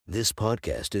This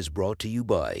podcast is brought to you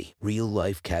by Real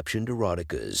Life Captioned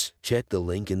Eroticas. Check the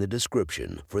link in the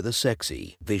description for the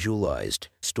sexy, visualized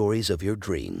stories of your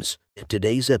dreams.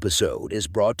 Today's episode is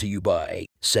brought to you by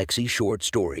Sexy Short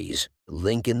Stories.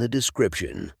 Link in the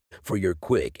description for your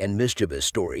quick and mischievous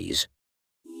stories.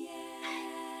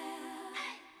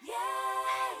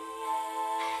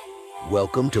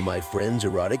 Welcome to my friend's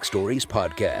Erotic Stories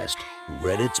podcast,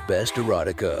 Reddit's Best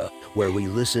Erotica, where we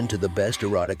listen to the best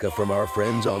erotica from our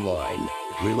friends online.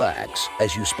 Relax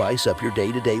as you spice up your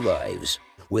day-to-day lives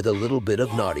with a little bit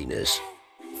of naughtiness.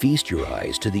 Feast your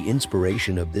eyes to the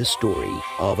inspiration of this story,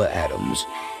 Ava Adams.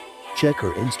 Check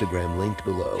her Instagram linked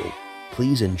below.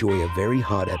 Please enjoy a very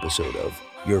hot episode of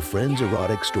Your Friend's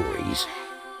Erotic Stories.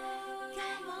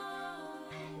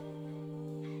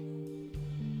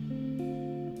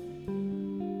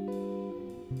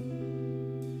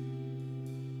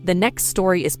 The next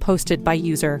story is posted by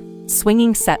user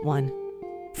Swinging Set One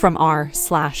from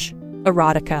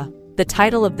r/erotica. The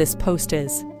title of this post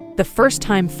is The First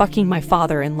Time Fucking My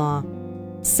Father-in-Law.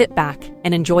 Sit back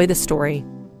and enjoy the story.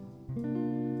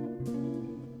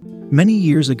 Many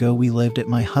years ago, we lived at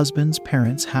my husband's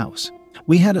parents' house.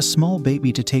 We had a small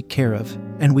baby to take care of,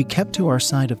 and we kept to our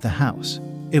side of the house.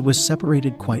 It was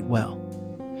separated quite well,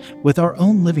 with our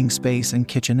own living space and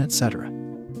kitchen, etc.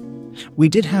 We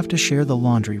did have to share the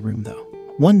laundry room, though.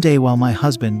 One day while my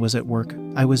husband was at work,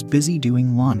 I was busy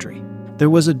doing laundry. There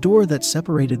was a door that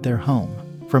separated their home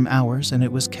from ours, and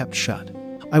it was kept shut.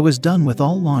 I was done with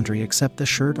all laundry except the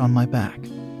shirt on my back.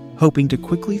 Hoping to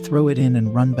quickly throw it in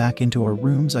and run back into our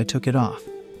rooms, I took it off,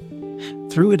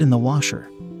 threw it in the washer,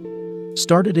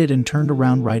 started it, and turned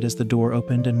around right as the door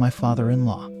opened and my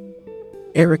father-in-law,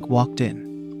 Eric, walked in.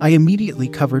 I immediately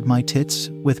covered my tits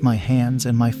with my hands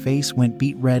and my face went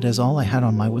beet red, as all I had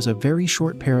on was a very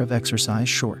short pair of exercise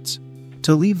shorts.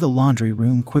 To leave the laundry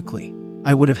room quickly,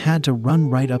 I would have had to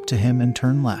run right up to him and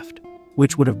turn left,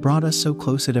 which would have brought us so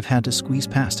close I'd have had to squeeze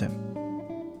past him.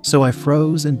 So I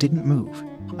froze and didn't move.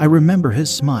 I remember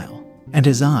his smile and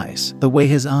his eyes, the way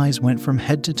his eyes went from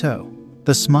head to toe.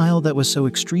 The smile that was so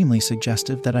extremely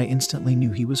suggestive that I instantly knew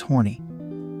he was horny.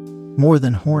 More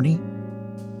than horny,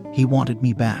 he wanted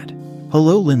me bad.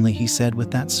 "Hello, Lindley," he said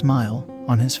with that smile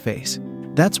on his face.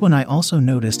 That's when I also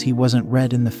noticed he wasn't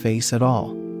red in the face at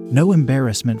all. No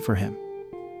embarrassment for him.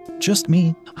 Just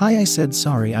me. "Hi," I said.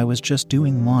 "Sorry, I was just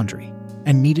doing laundry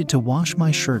and needed to wash my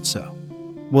shirt, so."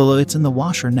 "Well, it's in the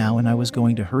washer now," and I was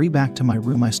going to hurry back to my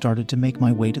room. I started to make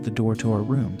my way to the door to our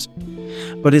rooms,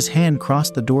 but his hand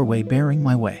crossed the doorway, barring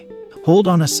my way. "Hold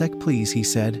on a sec, please," he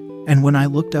said, and when I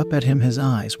looked up at him, his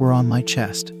eyes were on my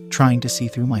chest, trying to see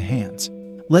through my hands.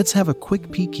 "Let's have a quick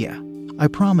peek, yeah? I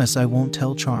promise I won't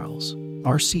tell Charles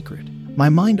our secret." My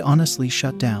mind honestly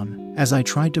shut down as I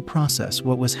tried to process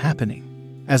what was happening.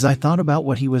 As I thought about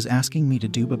what he was asking me to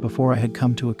do, but before I had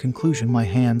come to a conclusion, my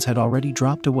hands had already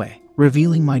dropped away,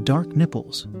 revealing my dark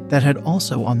nipples that had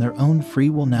also on their own free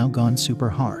will now gone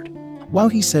super hard. "Wow,"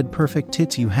 he said. "Perfect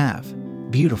tits you have.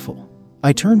 Beautiful."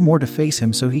 I turned more to face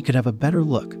him so he could have a better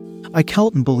look. I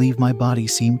couldn't believe my body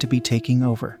seemed to be taking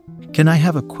over. "Can I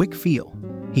have a quick feel?"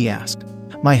 he asked.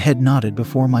 My head nodded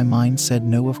before my mind said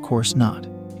no, of course not.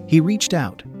 He reached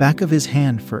out, back of his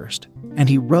hand first, and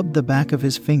he rubbed the back of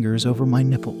his fingers over my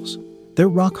nipples. "They're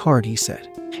rock hard," he said.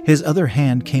 His other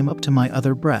hand came up to my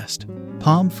other breast,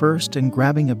 palm first, and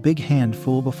grabbing a big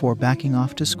handful before backing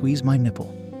off to squeeze my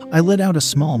nipple. I let out a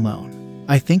small moan.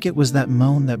 I think it was that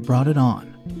moan that brought it on.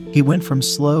 He went from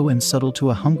slow and subtle to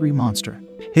a hungry monster.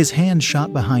 His hand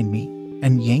shot behind me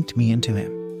and yanked me into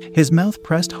him. His mouth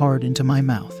pressed hard into my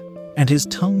mouth, and his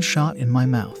tongue shot in my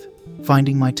mouth,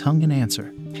 finding my tongue in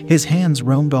answer. His hands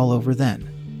roamed all over then,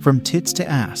 from tits to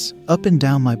ass, up and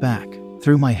down my back,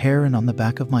 through my hair and on the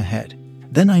back of my head.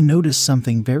 Then I noticed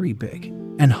something very big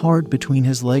and hard between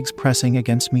his legs, pressing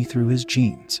against me through his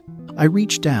jeans. I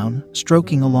reached down,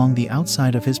 stroking along the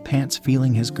outside of his pants,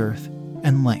 feeling his girth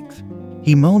and length.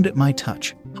 He moaned at my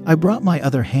touch. I brought my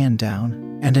other hand down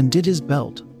and undid his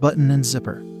belt, button, and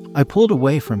zipper. I pulled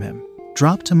away from him,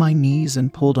 dropped to my knees,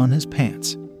 and pulled on his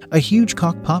pants. A huge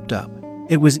cock popped up.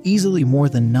 It was easily more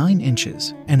than 9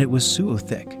 inches, and it was so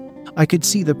thick. I could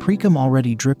see the precum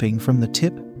already dripping from the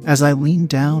tip as I leaned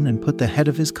down and put the head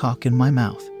of his cock in my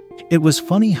mouth. It was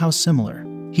funny how similar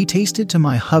he tasted to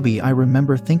my hubby. I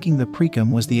remember thinking the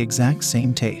precum was the exact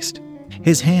same taste.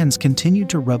 His hands continued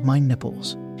to rub my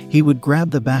nipples. He would grab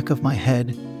the back of my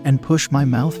head and push my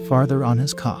mouth farther on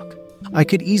his cock. I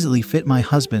could easily fit my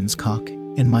husband's cock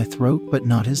in my throat, but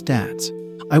not his dad's.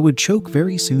 I would choke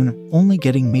very soon, only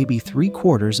getting maybe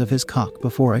 3/4 of his cock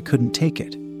before I couldn't take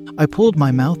it. I pulled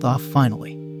my mouth off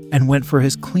finally, and went for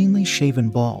his cleanly shaven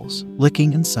balls,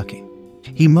 licking and sucking.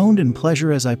 He moaned in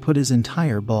pleasure as I put his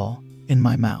entire ball in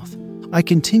my mouth. I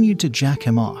continued to jack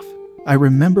him off. I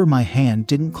remember my hand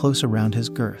didn't close around his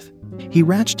girth. He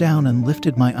reached down and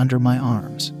lifted my under my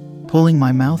arms, pulling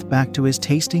my mouth back to his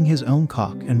tasting his own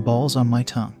cock and balls on my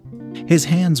tongue. His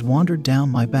hands wandered down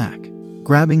my back,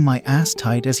 grabbing my ass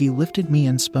tight as he lifted me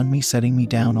and spun me, setting me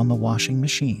down on the washing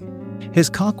machine. His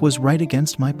cock was right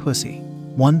against my pussy.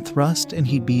 One thrust and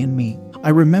he'd be in me. I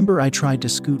remember I tried to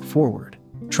scoot forward,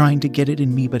 trying to get it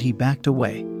in me, but he backed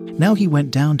away. Now he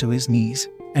went down to his knees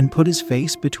and put his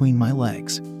face between my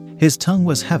legs. His tongue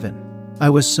was heaven. I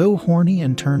was so horny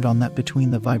and turned on that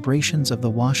between the vibrations of the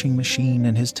washing machine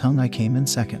and his tongue I came in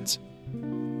seconds,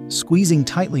 squeezing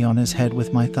tightly on his head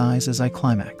with my thighs as I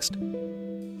climaxed.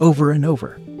 Over and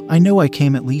over. I know I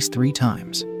came at least 3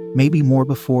 times, maybe more,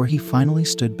 before he finally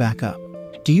stood back up.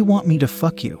 "Do you want me to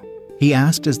fuck you?" he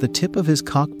asked as the tip of his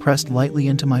cock pressed lightly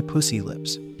into my pussy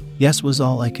lips. Yes was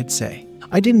all I could say.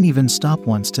 I didn't even stop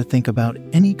once to think about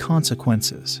any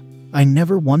consequences. I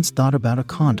never once thought about a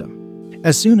condom.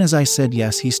 As soon as I said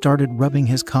yes, he started rubbing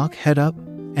his cock head up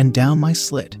and down my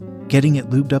slit, getting it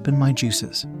lubed up in my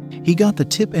juices. He got the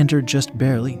tip entered just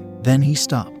barely, then he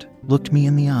stopped, looked me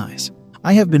in the eyes.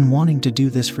 "I have been wanting to do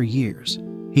this for years,"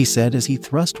 he said as he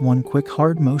thrust one quick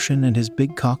hard motion and his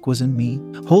big cock was in me.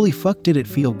 Holy fuck, did it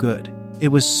feel good.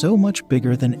 It was so much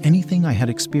bigger than anything I had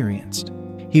experienced.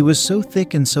 He was so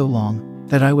thick and so long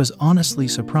that I was honestly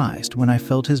surprised when I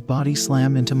felt his body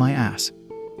slam into my ass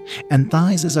and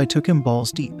thighs as I took him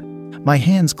balls deep. My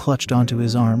hands clutched onto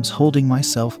his arms, holding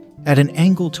myself at an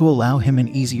angle to allow him an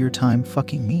easier time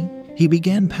fucking me. He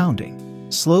began pounding,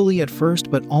 slowly at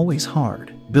first but always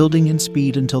hard, building in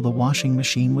speed until the washing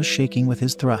machine was shaking with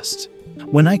his thrusts.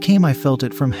 When I came, I felt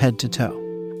it from head to toe.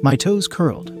 My toes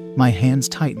curled, my hands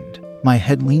tightened, my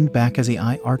head leaned back as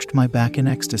I arched my back in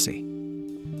ecstasy,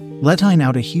 letting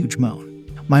out a huge moan.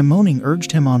 My moaning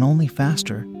urged him on only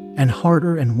faster and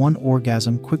harder, and one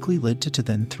orgasm quickly led to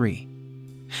then 3,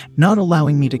 not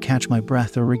allowing me to catch my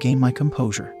breath or regain my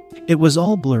composure. It was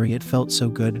all blurry, it felt so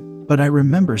good, but I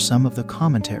remember some of the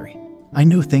commentary. I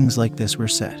know things like this were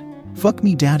said. "Fuck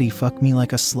me daddy, fuck me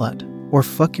like a slut," or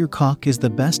 "Fuck your cock is the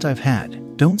best I've had,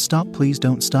 don't stop, please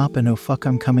don't stop," and "Oh fuck,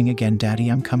 I'm coming again daddy,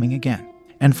 I'm coming again."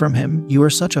 And from him, "You are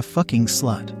such a fucking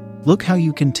slut. Look how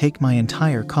you can take my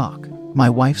entire cock. My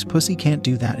wife's pussy can't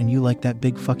do that, and you like that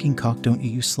big fucking cock, don't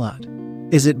you, you slut?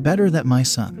 Is it better that my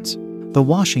son's?" The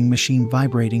washing machine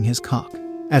vibrating his cock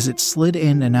as it slid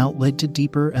in and out led to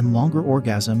deeper and longer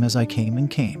orgasm as I came and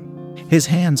came. His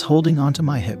hands holding onto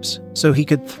my hips so he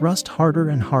could thrust harder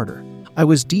and harder. I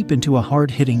was deep into a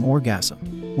hard-hitting orgasm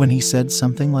when he said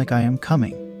something like, "I am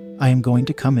coming. I am going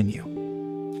to come in you.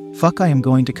 Fuck, I am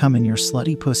going to come in your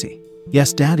slutty pussy.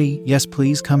 Yes, daddy, yes,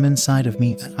 please come inside of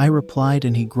me," I replied,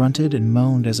 and he grunted and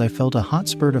moaned as I felt a hot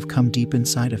spurt of cum deep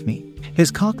inside of me.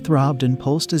 His cock throbbed and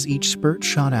pulsed as each spurt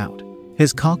shot out,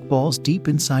 his cock balls deep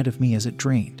inside of me as it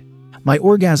drained. My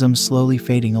orgasm slowly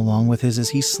fading along with his as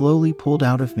he slowly pulled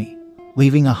out of me,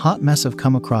 leaving a hot mess of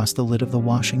cum across the lid of the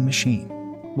washing machine.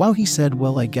 Wow, he said,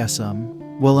 "Well, I guess,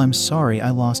 well, I'm sorry, I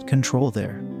lost control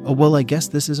there. Oh, well, I guess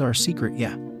this is our secret,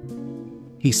 yeah,"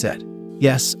 he said.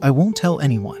 "Yes, I won't tell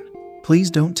anyone.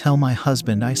 Please don't tell my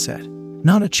husband," I said.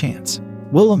 "Not a chance."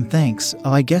 "Well, thanks,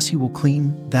 I guess you will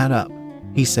clean that up,"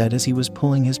 he said as he was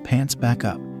pulling his pants back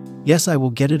up. "Yes, I will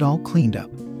get it all cleaned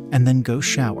up, and then go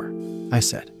shower," I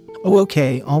said. "Oh,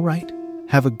 okay, all right.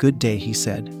 Have a good day," he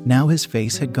said. Now his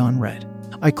face had gone red.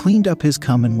 I cleaned up his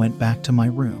cum and went back to my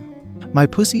room. My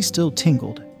pussy still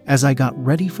tingled as I got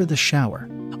ready for the shower.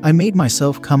 I made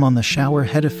myself come on the shower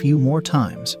head a few more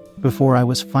times before I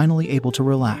was finally able to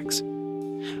relax.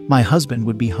 My husband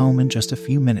would be home in just a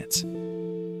few minutes.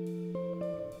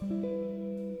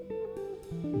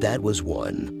 That was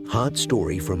one hot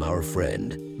story from our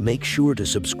friend. Make sure to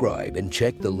subscribe and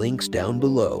check the links down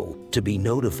below to be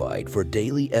notified for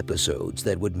daily episodes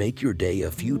that would make your day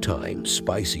a few times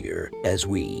spicier as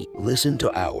we listen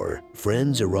to our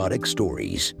friends' erotic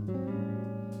stories.